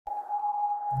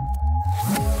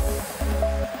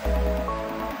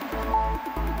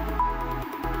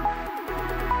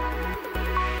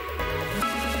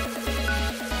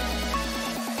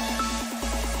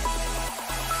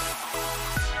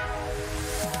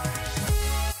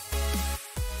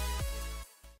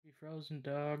Frozen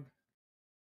dog.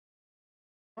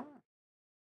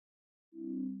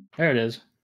 There it is.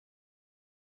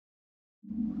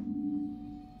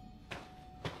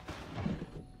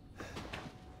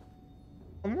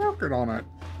 I'm working on it.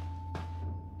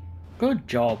 Good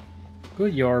job.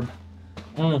 Good yarb.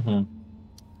 Mm-hmm.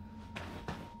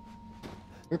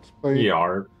 Let's play.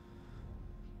 Yarb.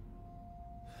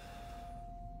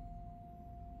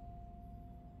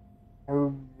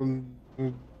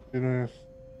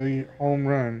 The home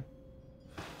run.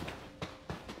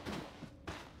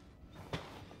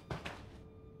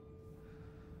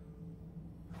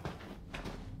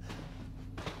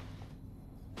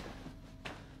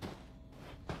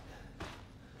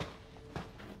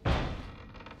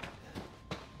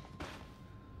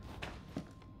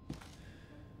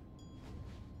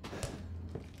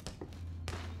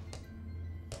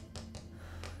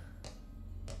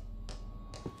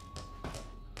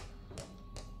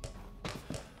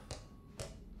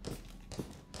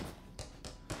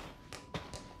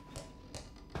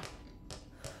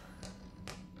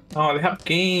 Oh, they have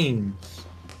games.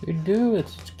 They do.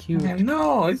 It's cute. I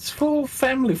know. It's full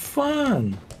family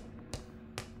fun.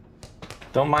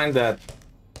 Don't mind that.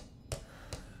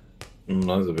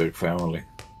 That's a big family.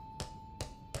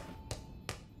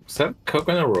 Is that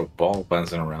coconut or a ball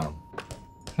bouncing around?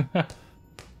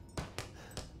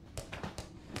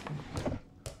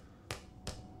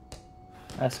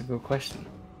 That's a good question.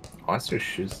 Why's there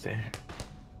shoes there?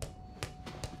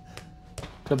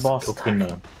 The boss.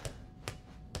 Coconut.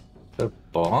 The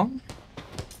bomb?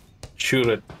 Shoot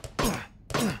it.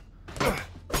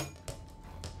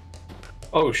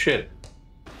 Oh shit.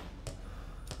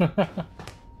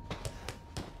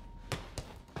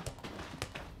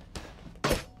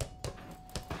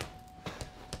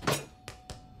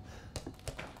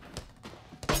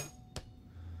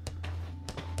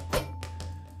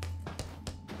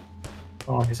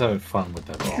 Oh, he's having fun with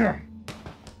that ball. Yeah.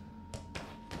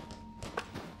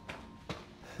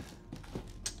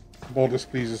 The ball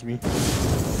displeases me.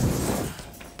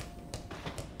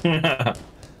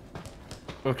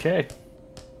 Okay.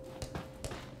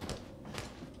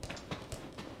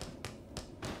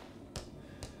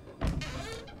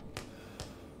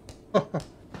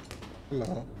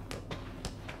 Hello.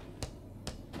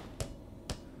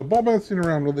 The ball bouncing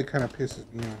around really kind of pisses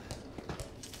me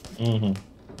off. Mm-hmm.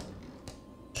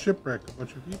 Shipwrecked a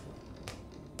bunch of people.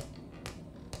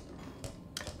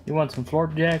 You want some floor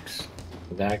jacks?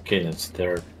 That kid is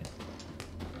third.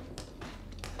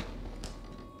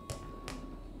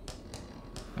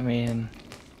 I mean...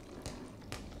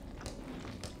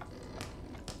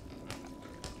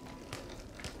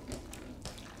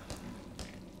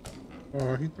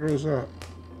 Oh, he throws up.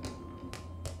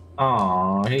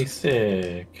 Aw, he's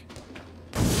sick.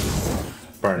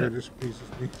 Burn That it. displeases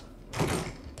me.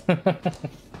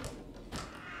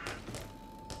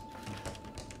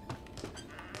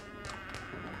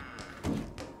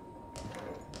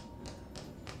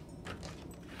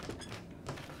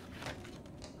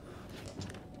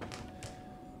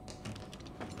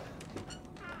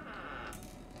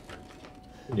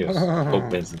 Just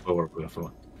opens the door with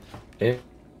a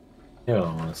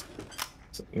no,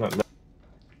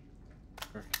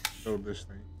 Show this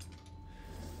thing.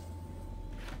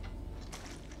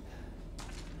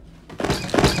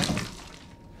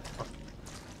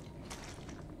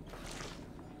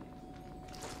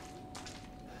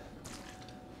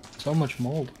 So much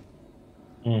mold.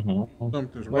 mm-hmm.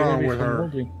 Something's Why wrong would it be with so her.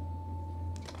 moldy?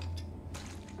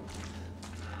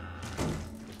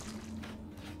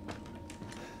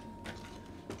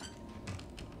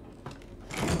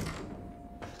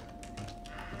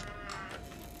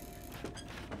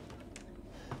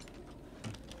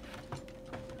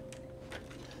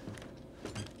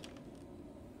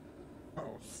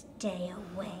 Stay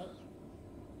away.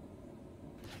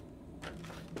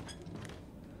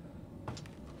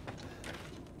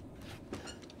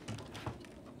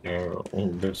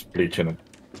 There's bleach in a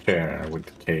chair with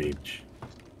the cage.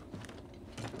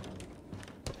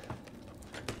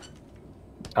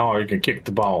 Oh, you can kick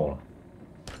the ball.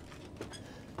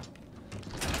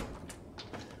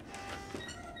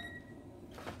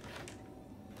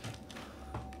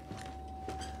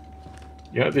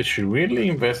 Yeah, they should really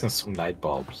invest in some light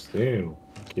bulbs. They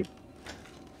keep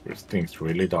these things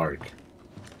really dark.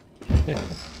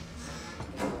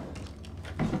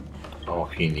 Oh,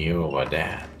 he knew about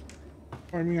that.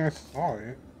 I mean, I saw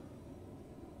it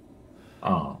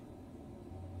Oh.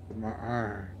 with my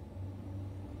eye.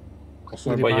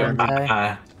 Also, With I your Well, mind's blinded.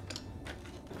 eye.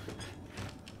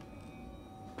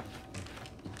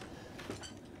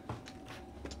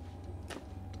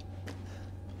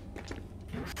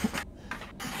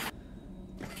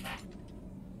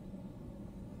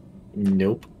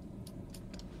 Nope.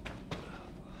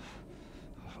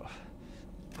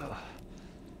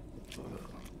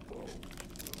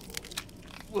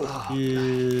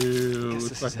 Ew, Guess it's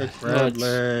this like is a it. crab No,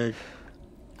 leg.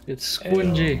 It's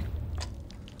squingy.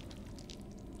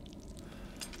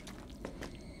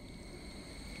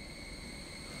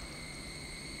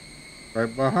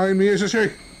 Right behind me is a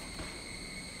snake.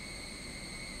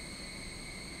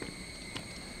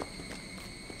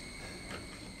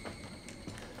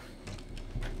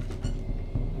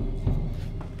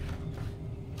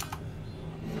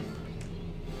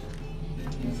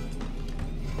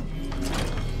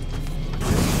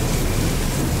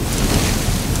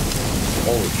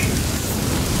 Holy shit.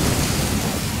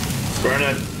 Burn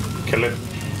it. Kill it.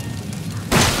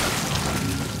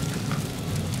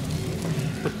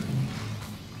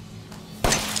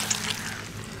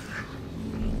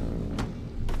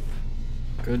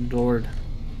 Good lord.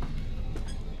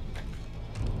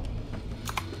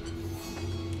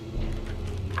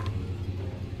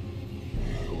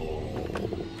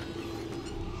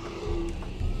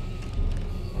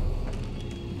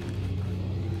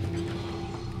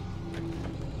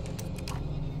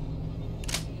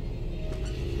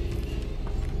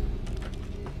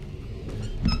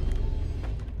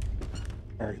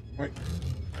 Alright, wait.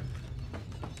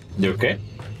 You okay?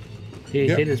 He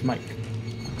Yep. hit his mic.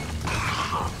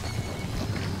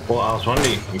 Well, I was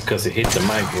wondering because he hit the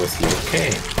mic, was he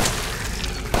okay?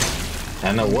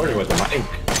 I'm not worried about the mic.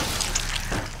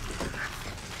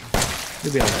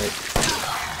 You'll be alright.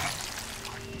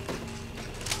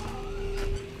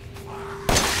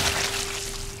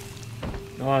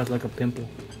 Oh, it's like a pimple.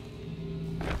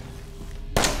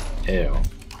 Ew.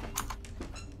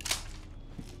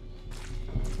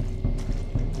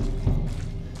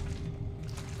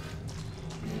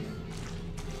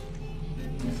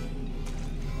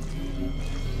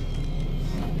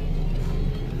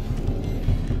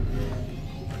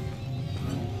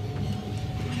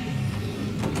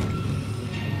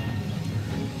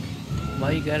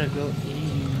 Why you gotta go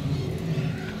in?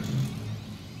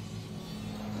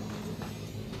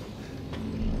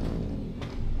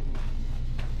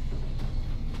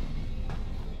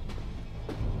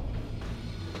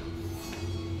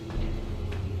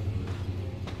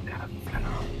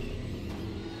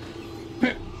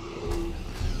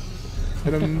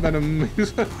 Venom.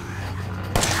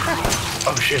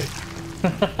 Oh shit.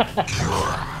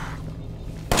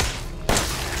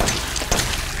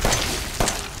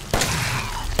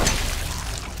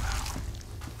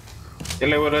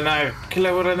 Kill it with a knife. Kill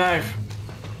it with a knife.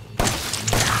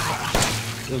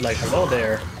 He was like, hello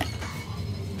there.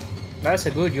 That's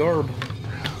a good yorb.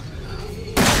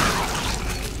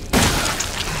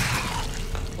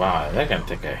 Wow, that can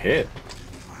take a hit.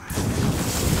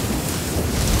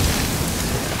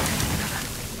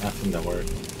 Nothing that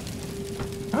worked.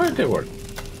 How did it work?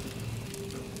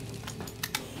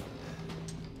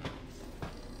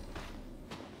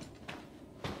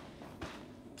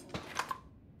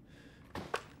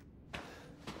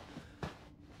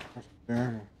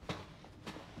 Damn.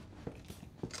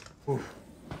 Oof.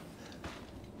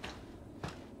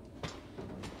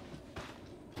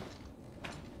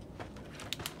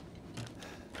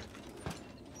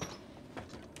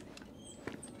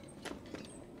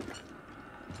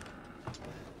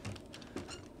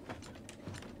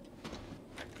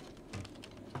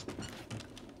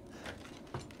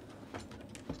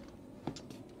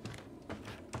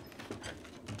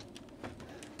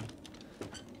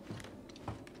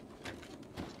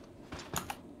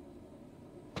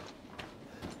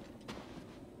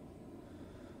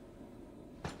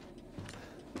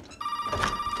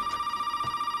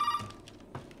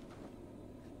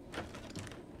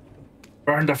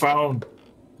 Burn the phone.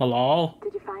 Hello?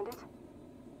 Did you find it?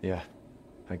 Yeah,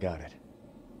 I got it.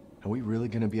 Are we really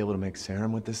gonna be able to make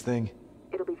serum with this thing?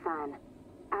 It'll be fine.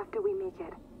 After we make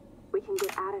it, we can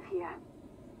get out of here.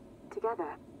 Together.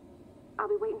 I'll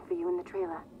be waiting for you in the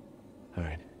trailer. All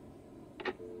right.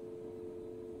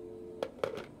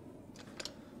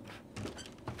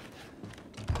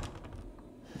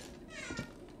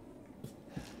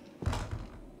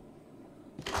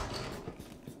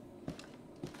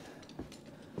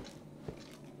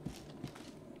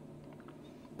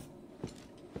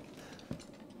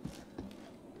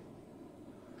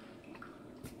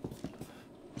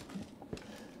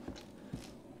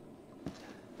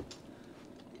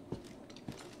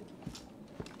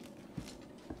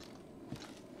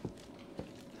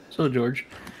 So, George,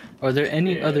 are there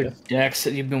any other decks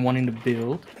that you've been wanting to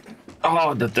build?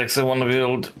 Oh, the decks I want to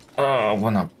build. Oh, I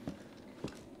want to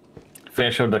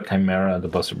finish out the Chimera, the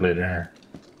Buster Blader.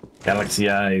 Galaxy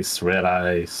Eyes, Red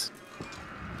Eyes.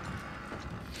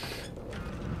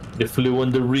 The Flu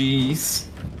and the Reese.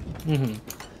 Mm-hmm.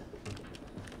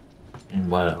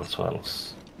 What else? What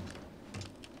else?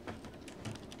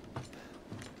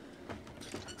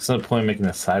 There's no point making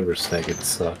a cyber stack, it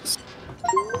sucks.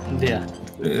 Yeah.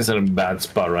 It's in a bad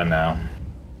spot right now.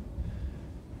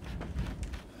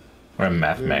 Or a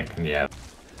math mech, yeah.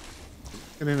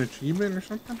 Get an achievement or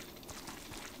something?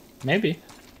 Maybe.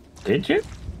 Did you?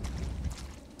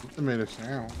 It made a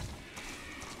sound.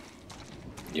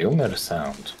 You made a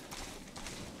sound.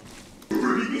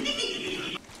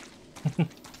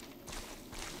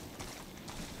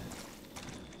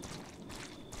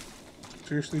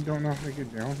 Seriously don't know how to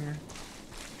get down here?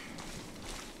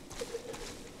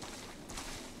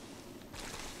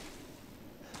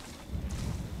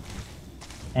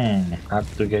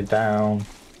 Have to get down.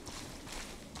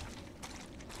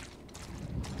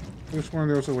 I just wonder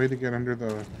there was a way to get under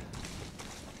the...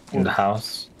 In the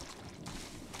house.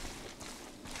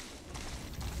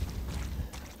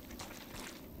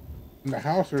 In the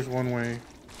house there's one way.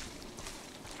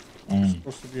 There's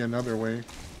supposed to be another way.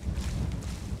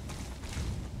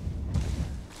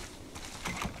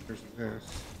 There's this.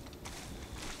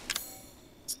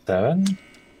 7?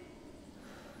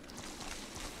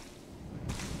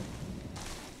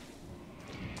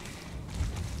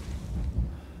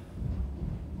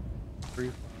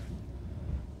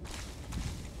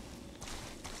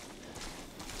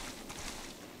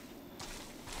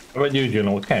 What about you,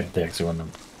 Julian? What kind of decks you want to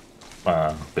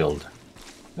build?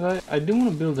 I do want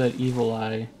to build that evil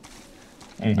eye.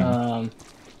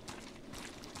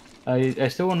 I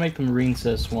still want to make the Marine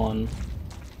Cess one.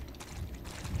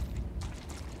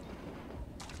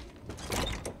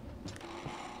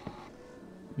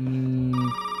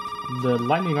 The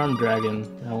Lightning Arm Dragon.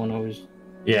 That one always.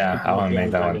 Yeah, I want to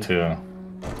make that one too.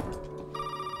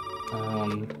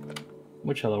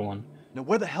 Which other one? Now,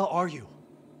 where the hell are you?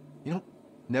 You know,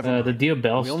 never mind. The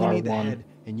Diabell We only Star need the one. head,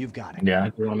 and you've got it. Yeah. I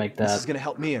do want to make that. This is gonna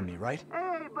help me and me, right?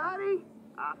 Hey, buddy.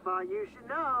 I thought you should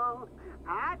know.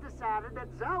 I decided that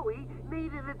Zoe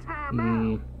needed a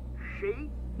timeout. She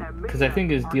and me. Because I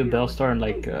think it's are Diabell here Star and to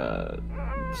like take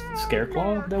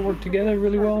Scareclaw that work together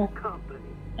really well. company.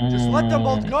 Just let them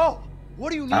both go.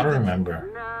 What do you need? I don't them for? remember.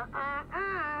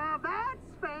 That's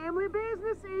family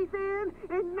business, Ethan,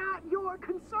 and not your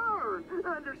concern.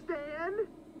 Understand?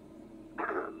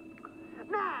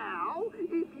 Now,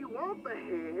 if you want the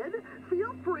head,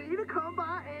 feel free to come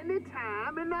by any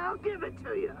time and I'll give it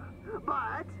to you.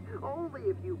 But only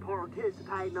if you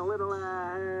participate in a little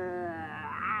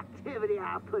activity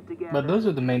I put together. But those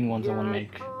are the main ones I want to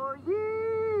Just make. for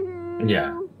you.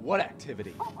 Yeah. What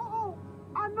activity? Oh,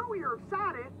 I know you're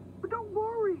excited, but don't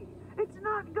worry. It's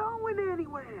not going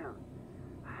anywhere.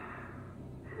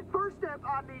 First step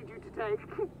I need you to take,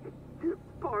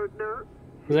 partner.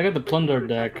 Because I got the Plunder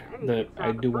deck that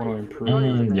I do want to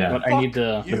improve. Yeah. But I need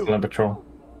the The Patrol.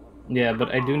 yeah,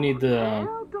 but I do need the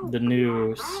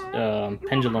new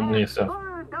pendulum New stuff.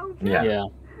 Yeah. Yeah.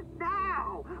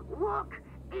 Now, look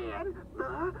in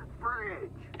the fridge.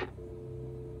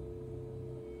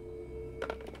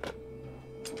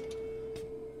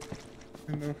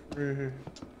 In the fridge.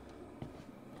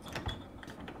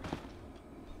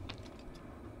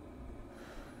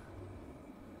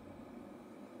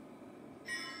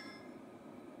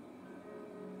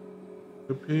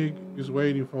 The pig is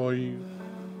waiting for you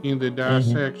in the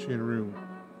dissection room.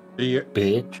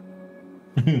 Bitch.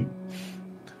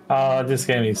 Oh, this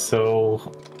game is so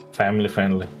family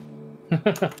friendly. I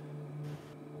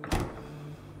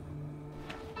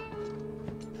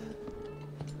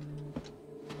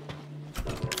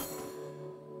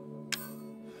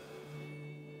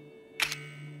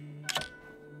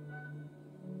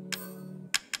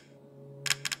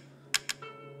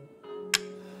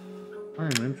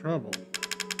am in trouble.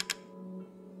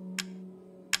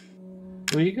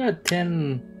 Well, you got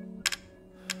 10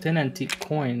 antique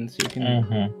coins. You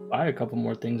can buy a couple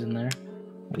more things in there.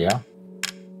 Yeah.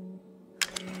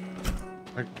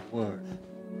 Like what?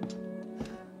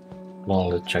 Well,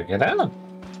 let's check it out.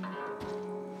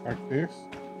 Like this?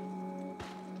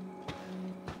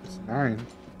 It's 9.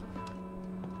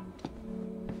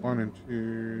 1 and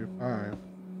 2, 5.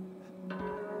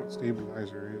 What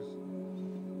stabilizer is? I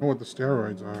know what the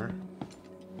steroids are.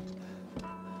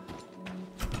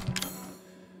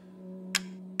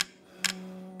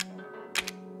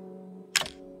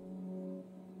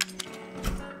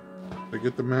 Did I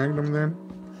get the Magnum then?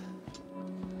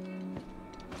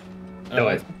 Do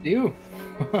it. It's up to you.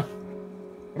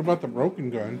 What about the broken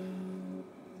gun?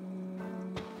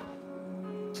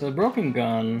 So the broken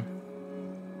gun,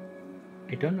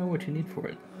 I don't know what you need for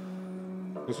it.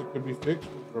 Guess it could be fixed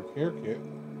with a repair kit.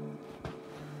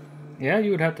 Yeah,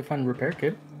 you would have to find a repair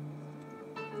kit.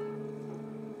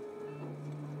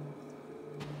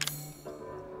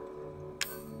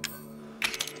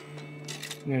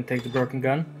 I'm gonna take the broken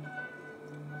gun.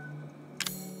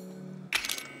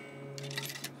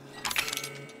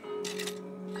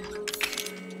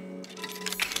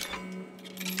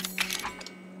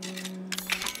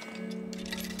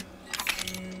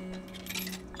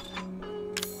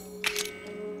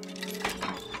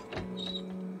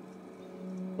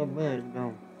 The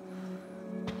Magnum.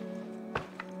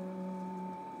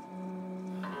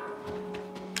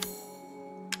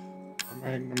 The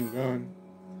Magnum gun.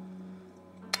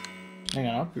 Hang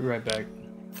on, I'll be right back.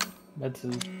 That's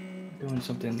doing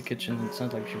something in the kitchen. It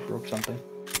sounds like she broke something.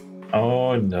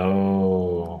 Oh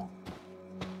no.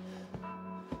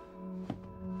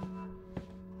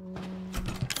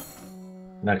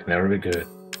 That can never be good.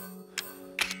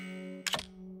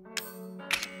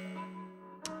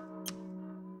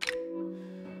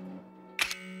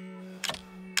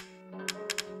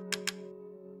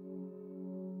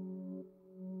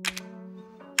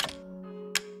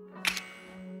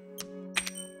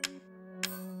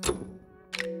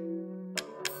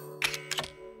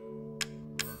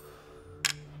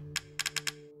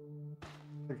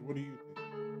 What do you think?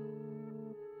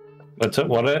 What's up?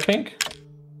 What do I think?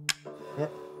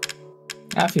 Yep.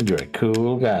 I think you're a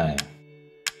cool guy.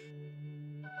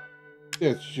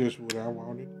 That's just what I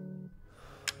wanted.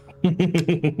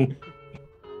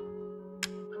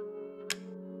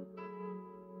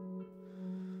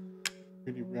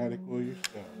 Pretty radical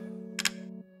yourself.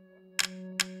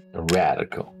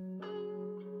 Radical.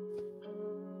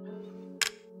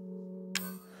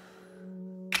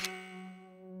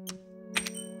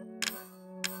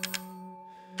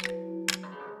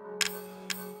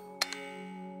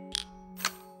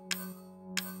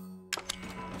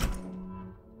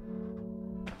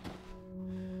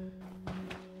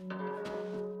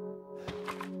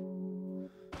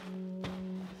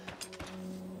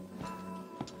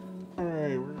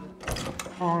 Alright, we're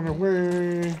on our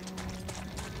way.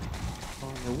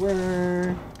 On our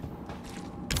way.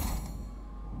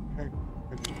 Heck,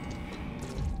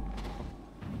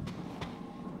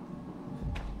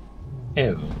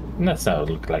 Ew, that's not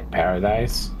look like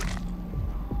paradise.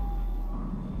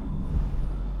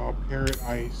 oh, parrot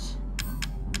ice.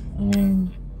 Mm.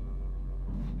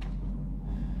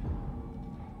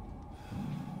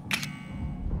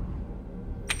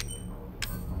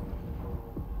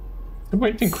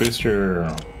 Wait to increase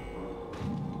your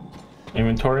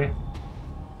inventory?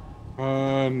 No,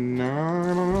 I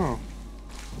don't know.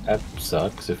 That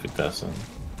sucks if it doesn't.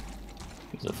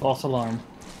 It's a false alarm.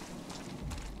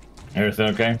 Everything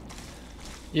okay?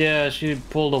 Yeah, she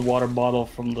pulled a water bottle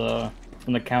from the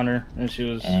counter and she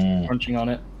was crunching on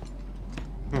it.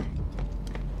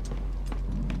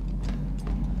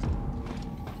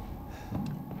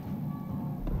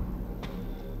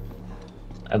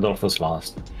 Adolfo's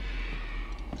lost.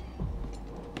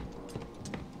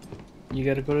 You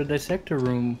gotta go to dissection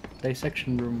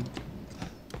room.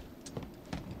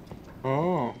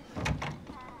 Oh.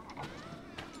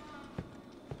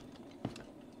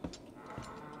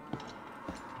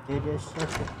 It is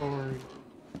secretary.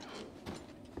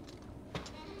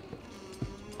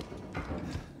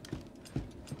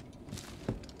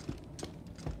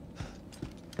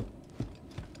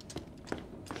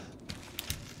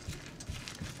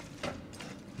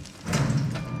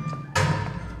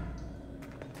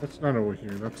 That's not over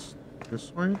here. That's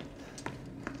this way?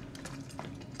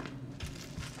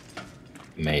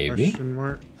 Maybe. Question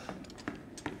mark.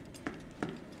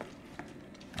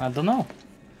 I don't know.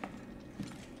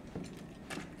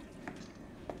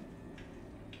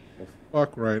 Well,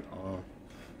 fuck right off.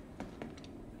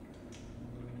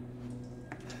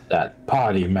 That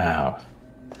potty mouth.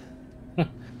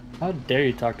 How dare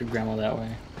you talk to Grandma that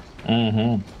way?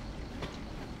 Mm-hmm.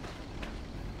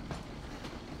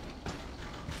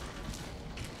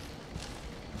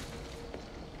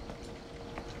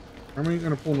 I ain't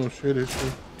gonna pull no shit, is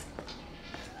she?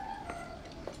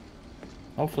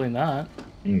 Hopefully not.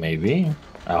 Maybe.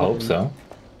 I hope so.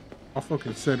 I'll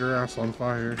fucking set her ass on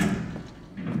fire.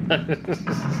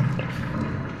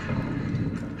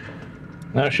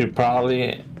 No, she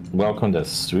probably welcomed the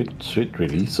sweet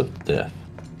release of death.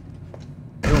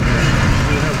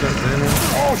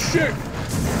 Oh shit!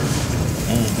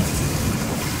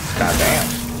 God damn.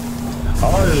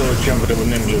 Oh, the little jumper, little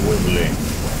nimbly wibbly.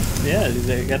 Yeah,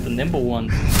 they got the nimble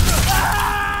ones.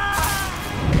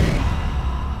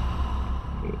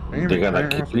 They got like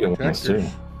Killian ones too.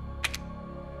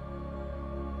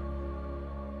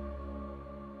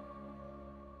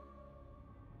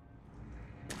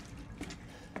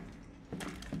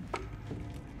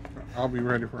 I'll be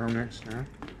ready for him next time.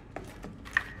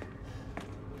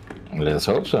 Let's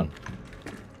hope so.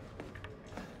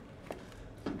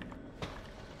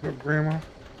 Look, Grandma.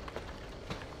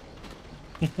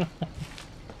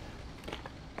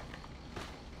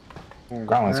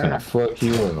 Grandma's gonna fuck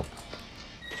you up.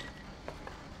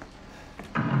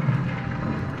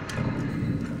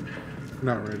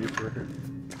 Not ready for it.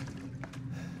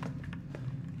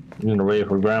 You gonna ready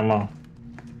for Grandma?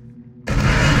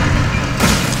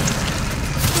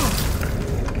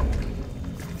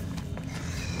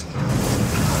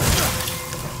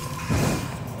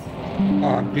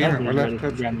 Oh damn it, my left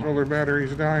touch controller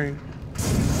battery's dying.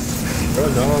 Oh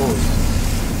no.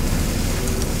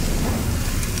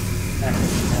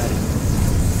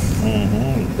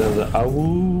 There's a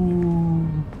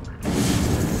awoo.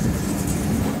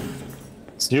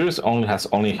 Sirius has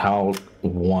only howled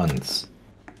once.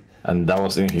 And that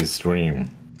was in his dream.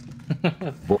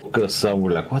 Woke us up,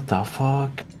 we're like, what the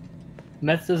fuck?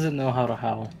 Meth doesn't know how to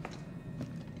howl.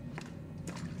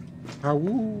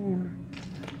 Awoo.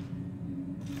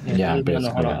 Yeah, she doesn't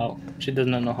know how to basically. howl. She does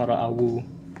not know how to awoo.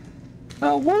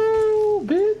 Awoo,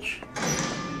 bitch.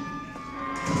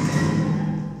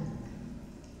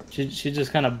 She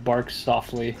just kind of barks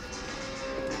softly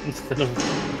instead of.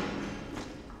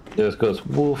 Just goes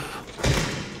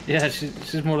woof. Yeah,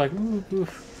 she's more like woof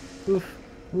woof woof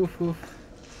woof woof.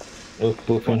 Woof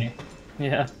woofing. Funny.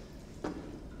 Yeah.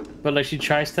 But like she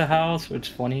tries to howl, so it's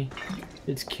funny.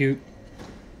 It's cute.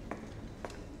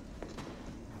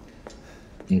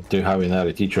 To having that,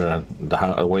 a teacher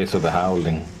the ways of the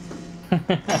howling.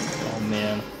 Oh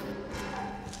man.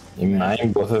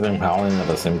 Imagine both of them howling at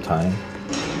the same time.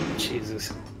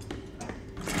 Jesus.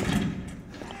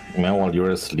 Man, while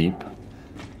you're asleep.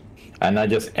 And not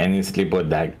just any sleep, but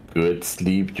that good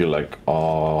sleep, you're like,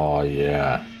 oh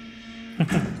yeah.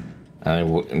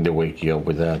 And they wake you up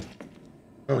with that.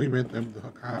 Oh, he meant them the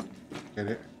cop. Get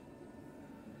it?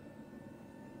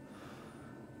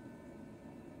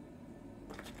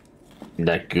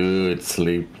 That good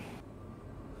sleep.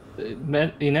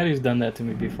 Ineti's done that to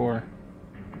me before.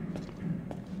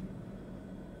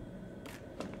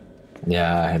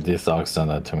 Yeah, this dog's done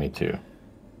that to me too.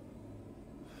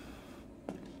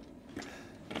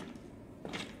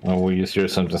 When we used to hear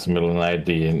something in the middle of the night,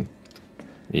 and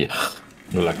yeah,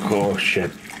 you're like, oh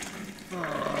shit.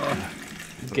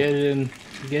 Get in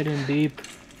deep.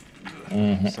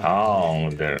 Oh,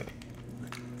 they're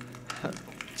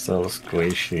so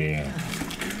squishy.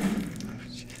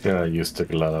 Yeah, used to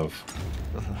glove.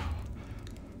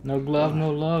 No glove,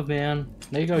 no love, man.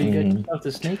 There you go. You got yourself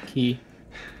the snake key.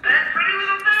 That pretty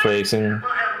little Phrasing. will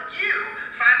help you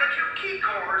find the 2 key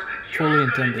cards Fully you're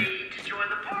intended. gonna need to join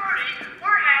the party we're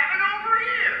having over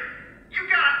here. You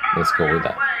got Let's go with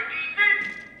that.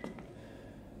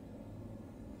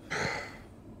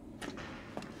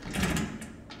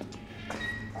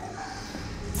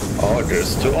 Oh,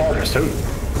 there's 2. Oh, there's 2.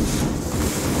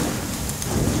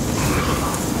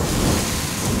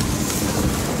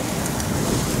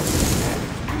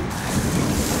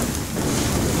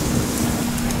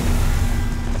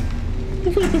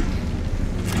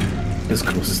 This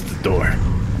closes the door.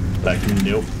 Like,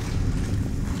 nope.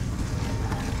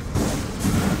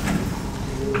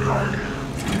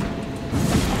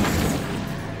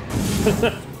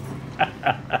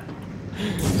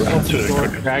 Run to the Door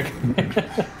door. crack.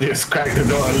 Just crack the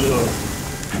door a little.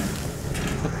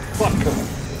 Fuck him.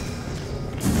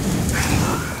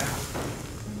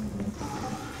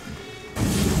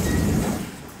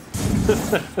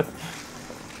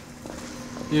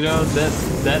 You know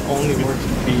that only works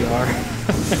in VR.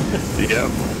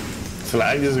 Yep. So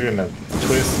I'm just gonna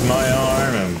twist my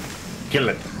arm and kill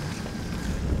it.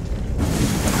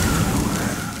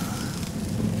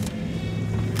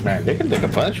 Man, they can take a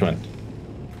punishment.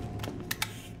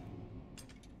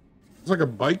 It's like a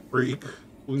bike brake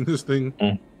pulling this thing.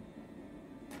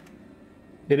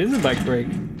 It is a bike brake.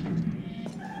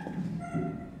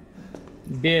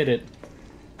 Did it?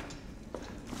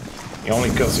 It only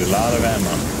costs you a lot of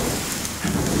ammo.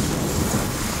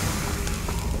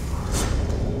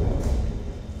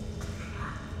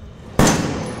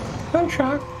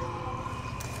 Gunshot.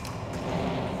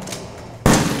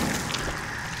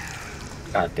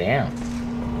 God damn.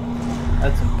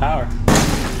 That's some power.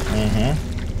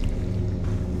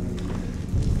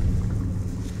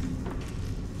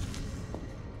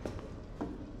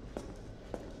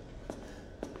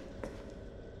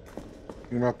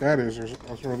 The thing about that is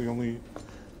that's really only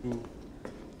 2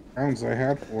 Rounds I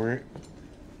had for it.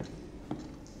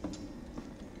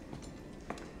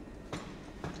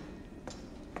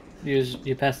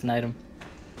 You passed an item.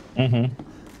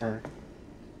 Mm-hmm. Alright.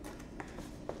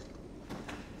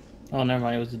 Oh, never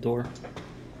mind. It was the door.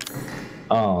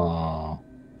 Oh.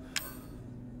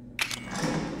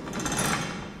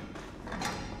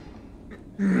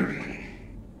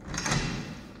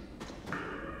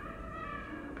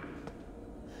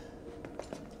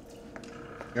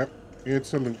 Yep,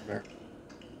 it's a loot there.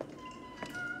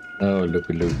 Oh,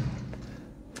 loopy loop.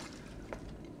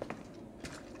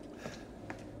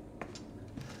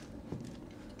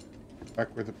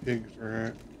 Back where the pigs are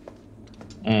at.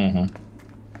 Mm-hmm.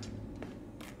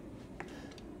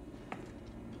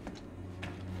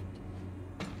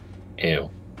 Ew.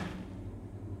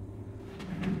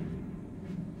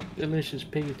 Delicious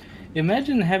pig.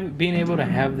 Imagine being able to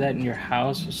have that in your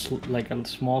house, like a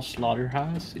small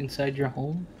slaughterhouse inside your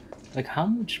home. Like, how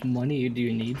much money do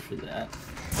you need for that?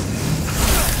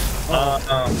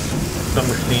 The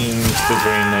machines, the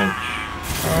drainage.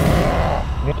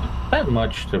 Not that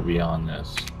much, to be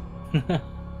honest. The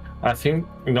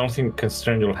only thing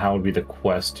concerned you'll have would be the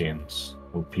questions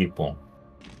with people.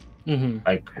 Mm-hmm.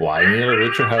 Like, why you need a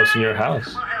richer house in your house?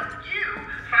 We'll help you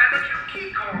find the 2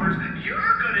 key cards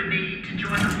you're gonna need to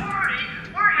join the party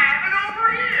we're having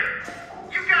over here.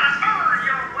 You gotta earn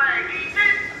your way,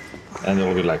 Ethan. And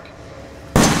it'll be like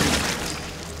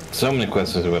so many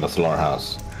questions with a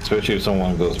slaughterhouse, especially if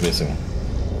someone goes missing.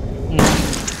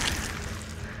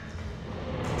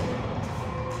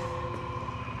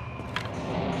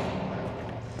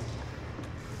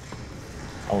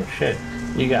 Oh shit,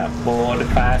 you got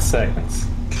 45 seconds.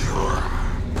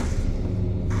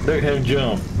 Look at him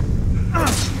jump.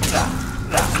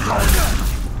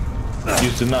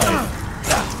 Use the knife.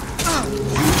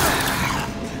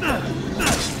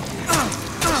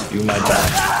 You might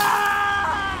die.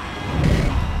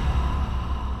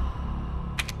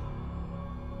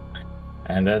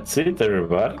 And that's it,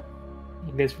 everybody.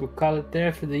 I guess we'll call it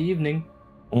there for the evening.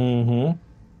 Mm-hmm.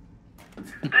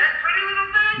 That pretty little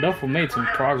thing? Adolfo made some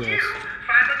progress. You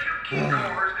find the 2 key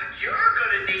cards you're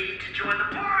gonna need to join the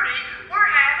party we're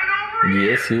having over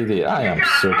here. Yes, he did. I am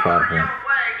so proud of him.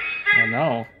 I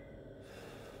know.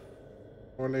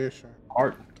 Relation.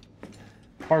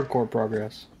 Hardcore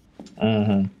progress.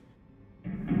 Mm-hmm.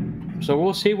 So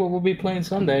we'll see what we'll be playing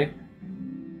Sunday.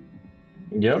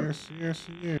 Yep. Yes.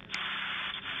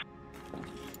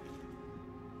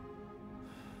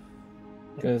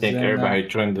 Thank everybody who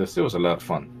joined us. It was a lot of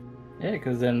fun. Yeah,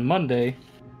 because then Monday,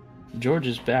 George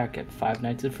is back at Five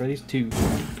Nights at Freddy's 2.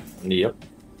 Yep.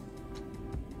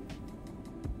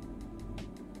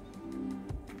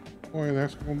 Boy,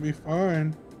 that's gonna be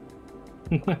fun.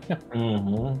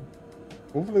 Mm-hmm.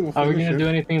 Hopefully we'll finish Are we gonna it. do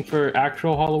anything for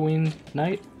actual Halloween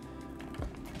night?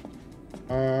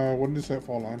 When does that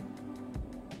fall on?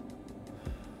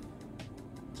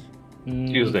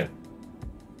 Tuesday.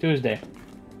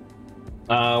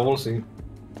 We'll see.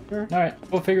 Alright,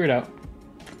 we'll figure it out.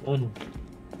 Mm-hmm.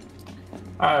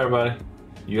 Alright, everybody.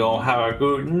 You all have a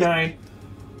good night.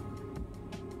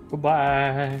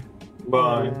 Goodbye.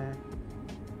 Bye. Bye.